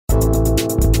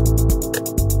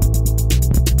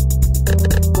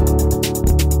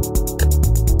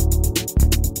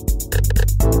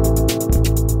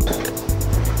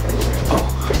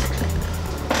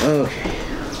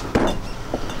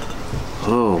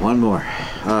one more.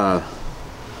 Hey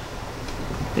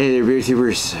there, beer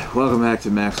tubers. Welcome back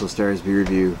to Maxwell Starr's beer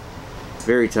review.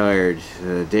 Very tired.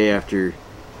 Day after,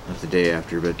 not the day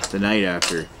after, but the night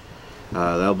after the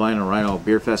Albino Rhino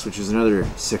Beer Fest, which was another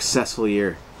successful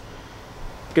year.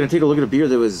 Gonna take a look at a beer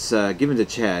that was given to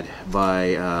Chad by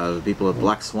the people at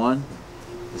Black Swan.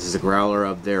 This is a growler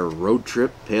of their Road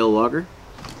Trip Pale Lager,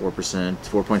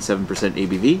 4.7%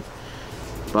 ABV.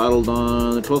 Bottled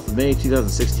on the 12th of May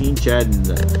 2016. Chad and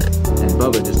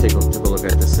Bubba just took a look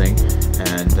at this thing,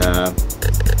 and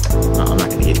I'm not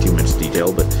going to get too much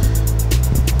detail, but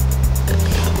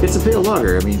it's a pale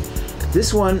lager. I mean,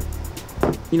 this one,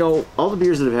 you know, all the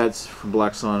beers that I've had from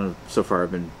Black Swan so far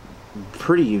have been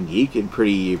pretty unique and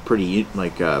pretty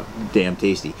like damn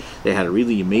tasty. They had a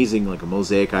really amazing, like a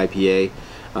Mosaic IPA.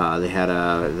 They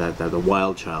had the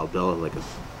Wild Child, like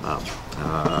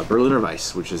a Berliner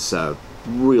Weiss, which is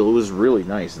it was really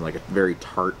nice and like a very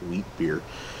tart wheat beer.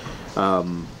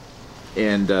 And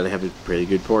they have a pretty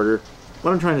good porter.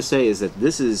 What I'm trying to say is that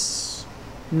this is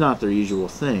not their usual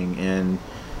thing, and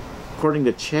according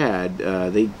to Chad,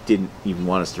 they didn't even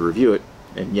want us to review it,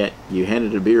 and yet you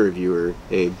handed a beer reviewer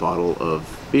a bottle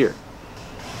of beer.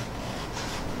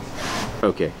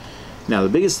 Okay. Now the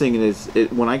biggest thing is,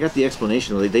 when I got the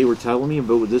explanation, they were telling me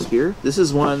about this beer. This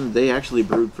is one they actually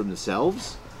brewed from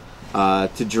themselves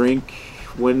to drink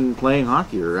when playing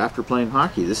hockey or after playing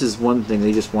hockey. This is one thing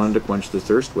they just wanted to quench their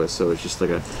thirst with, so it's just like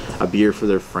a beer for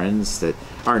their friends that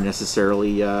aren't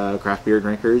necessarily craft beer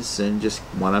drinkers and just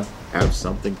want to have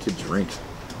something to drink.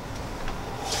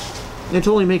 And it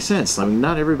totally makes sense. I mean,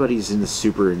 not everybody's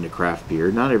super into craft beer.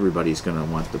 Not everybody's going to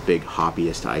want the big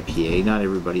hoppiest IPA. Not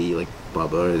everybody, like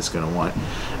Bubba, is going to want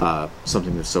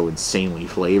something that's so insanely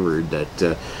flavored that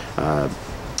that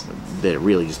it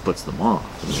really just puts them off.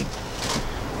 I mean,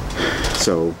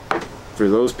 so for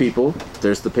those people,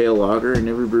 there's the pale lager, and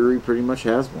every brewery pretty much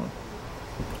has one.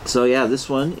 So yeah, this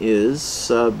one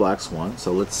is Black Swan.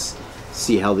 So let's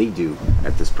see how they do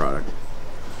at this product.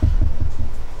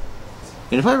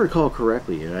 And if I recall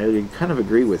correctly, and I kind of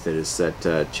agree with it, is that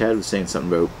Chad was saying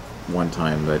something about one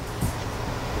time that,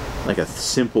 like a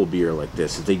simple beer like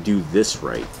this, if they do this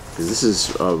right, because this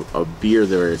is a beer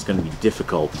where it's going to be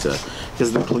difficult to,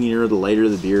 because the cleaner, the lighter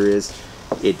the beer is,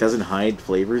 it doesn't hide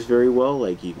flavors very well.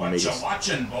 Like you can what make you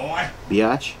watching, boy?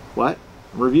 Biatch? What?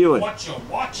 I'm reviewing. What you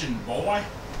watching, boy?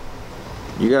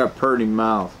 You got a purty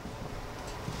mouth.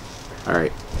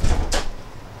 Alright.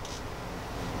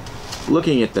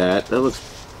 Looking at that looks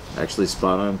actually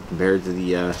spot on compared to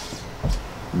the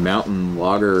Mountain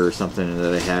Lager or something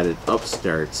that I had at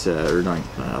Upstart's, or not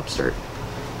Upstart.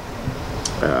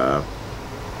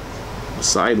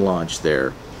 Side launch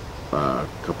there a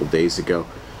couple days ago.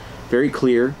 Very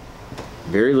clear,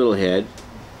 very little head,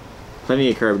 plenty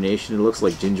of carbonation. It looks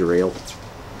like ginger ale,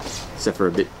 except for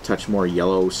a touch more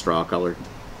yellow straw color.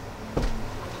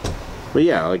 But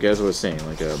yeah, like as I was saying,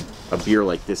 like a beer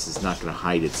like this is not going to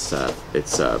hide its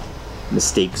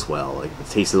mistakes well. Like if it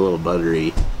tastes a little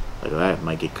buttery, like that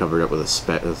might get covered up with a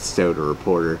stout or a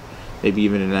porter, maybe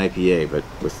even an IPA. But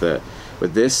with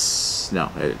this,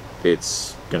 no,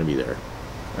 it's going to be there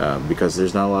because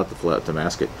there's not a lot to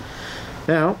mask it.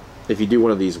 Now, if you do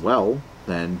one of these well,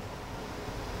 then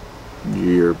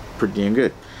you're pretty damn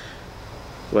good.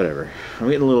 Whatever. I'm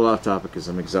getting a little off topic because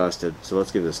I'm exhausted, so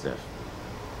let's give this a sniff.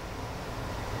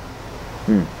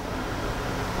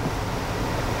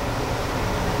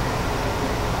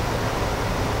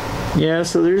 Yeah,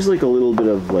 so there's like a little bit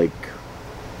of like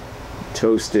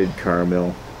toasted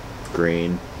caramel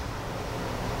grain,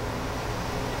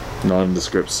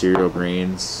 nondescript cereal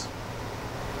grains.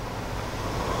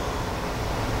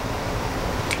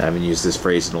 I haven't used this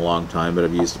phrase in a long time, but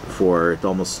I've used it before. It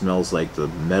almost smells like the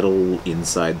metal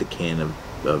inside the can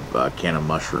of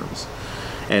mushrooms,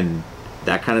 and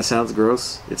that kind of sounds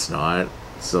gross. It's not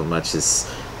so much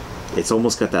as it's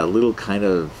almost got that little kind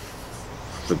of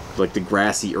like the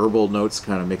grassy herbal notes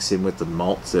kind of mix in with the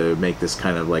malt to make this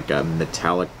kind of like a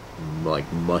metallic, like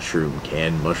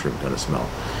canned mushroom kind of smell.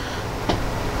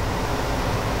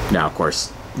 Now, of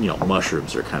course, you know,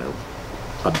 mushrooms are kind of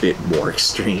a bit more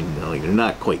extreme. You know, like they're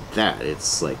not quite that.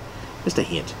 It's like just a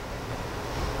hint.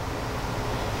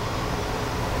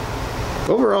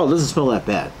 Overall, it doesn't smell that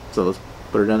bad. So let's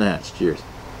put her down the hatch. Cheers.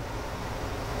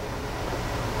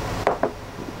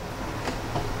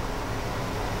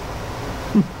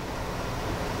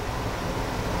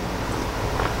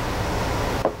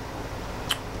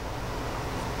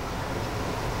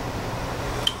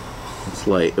 It's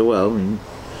light. Well, I mean,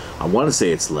 I want to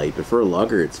say it's light, but for a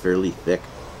lager, it's fairly thick.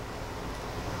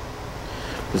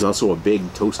 There's also a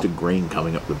big toasted grain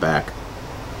coming up the back.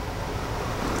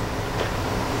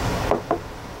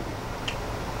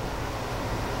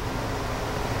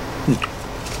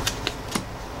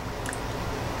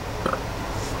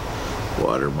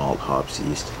 hops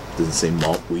yeast. Doesn't say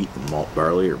malt wheat, malt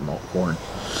barley, or malt corn.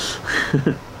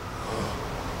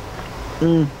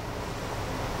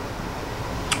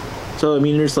 So I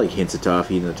mean, there's like hints of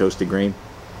toffee in the toasted grain.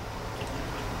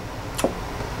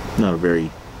 Not a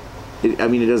very. I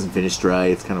mean, it doesn't finish dry.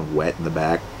 It's kind of wet in the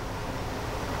back.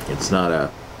 It's not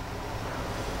a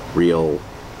real.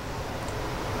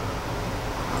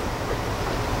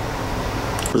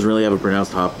 Doesn't really have a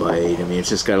pronounced hop bite. I mean, it's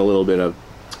just got a little bit of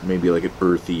maybe like an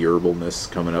earthy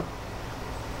herbalness coming up.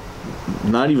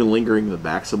 Not even lingering in the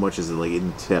back so much as like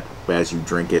in tip as you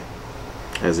drink it,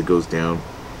 as it goes down.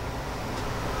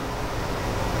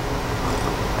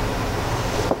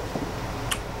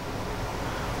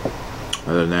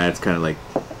 Other than that, it's kind of like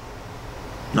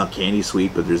not candy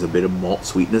sweet, but there's a bit of malt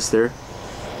sweetness there.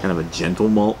 Kind of a gentle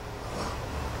malt.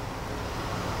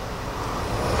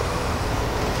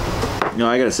 You know,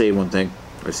 I gotta say one thing.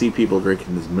 I see people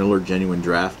drinking this Miller Genuine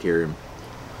Draft here, and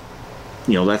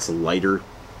you know, that's lighter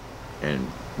and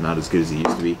not as good as it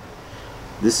used to be.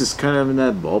 This is kind of in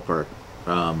that ballpark.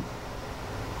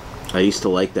 I used to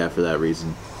like that for that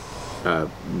reason,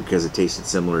 because it tasted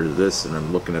similar to this, and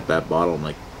I'm looking at that bottle, I'm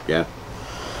like, yeah.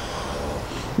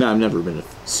 Now, I've never been a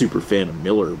super fan of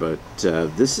Miller, but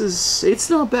it's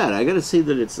not bad. I gotta say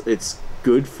that it's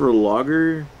good for a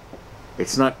lager.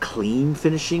 It's not clean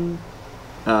finishing.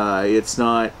 It's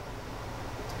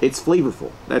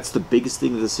flavorful. That's the biggest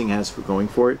thing that this thing has for going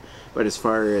for it. But as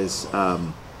far as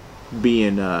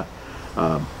being a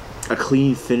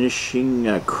clean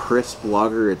finishing, crisp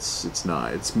lager, it's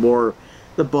not. It's more,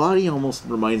 the body almost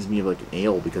reminds me of like an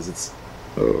ale, because it's.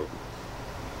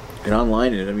 And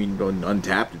online, I mean, on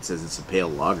Untapped, it says it's a pale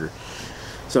lager.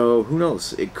 So who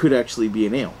knows? It could actually be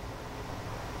an ale.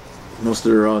 Most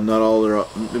if not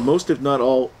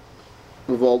all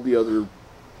of all the other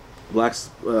Black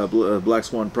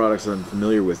Swan products that I'm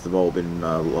familiar with have all been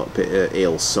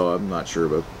ales. So I'm not sure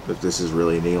about if this is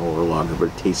really an ale or a lager, but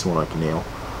it tastes more like an ale.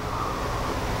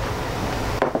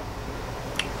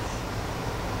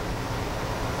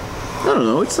 I don't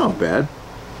know. It's not bad.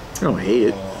 I don't hate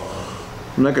it.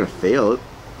 I'm not gonna fail it.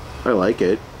 I like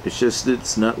it. It's just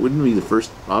wouldn't be the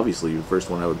first, obviously the first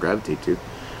one I would gravitate to.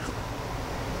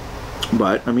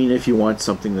 But I mean, if you want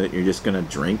something that you're just gonna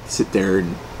drink, sit there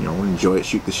and enjoy it,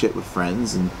 shoot the shit with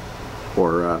friends,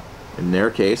 or in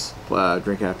their case,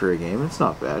 drink after a game, it's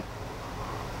not bad.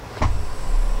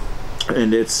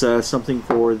 And it's something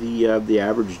for the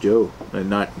average Joe, and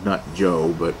not Joe,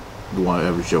 but the one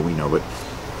average Joe we know, but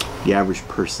the average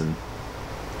person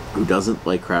who doesn't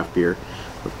like craft beer,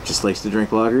 but just likes to drink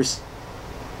lagers.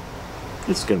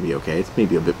 It's gonna be okay. It's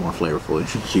maybe a bit more flavorful than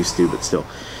you used to, but still.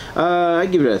 I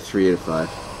give it a 3 out of 5.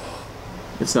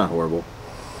 It's not horrible.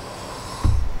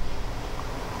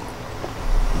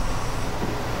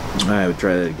 I would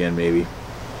try that again, maybe.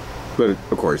 But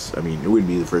of course, I mean, it wouldn't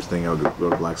be the first thing I would go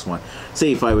to Black Swan.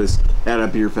 Say if I was at a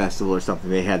beer festival or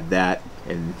something, they had that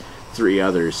and 3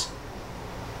 others,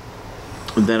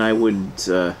 then I wouldn't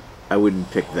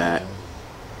pick that.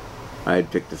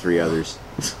 I'd pick the 3 others.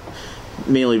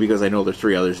 Mainly because I know their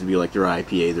 3 others would be like their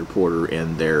IPA, their porter,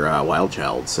 and their Wild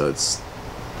Child. So it's,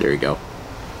 there you go.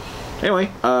 Anyway,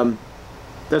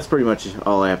 that's pretty much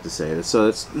all I have to say. So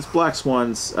it's Black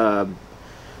Swan's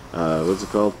what's it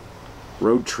called?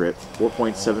 Road Trip,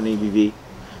 4.7 ABV.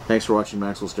 Thanks for watching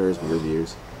Maxwell Starr's beer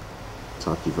reviews.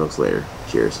 Talk to you folks later.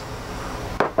 Cheers.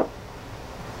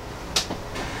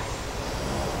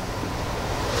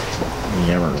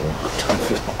 Yeah,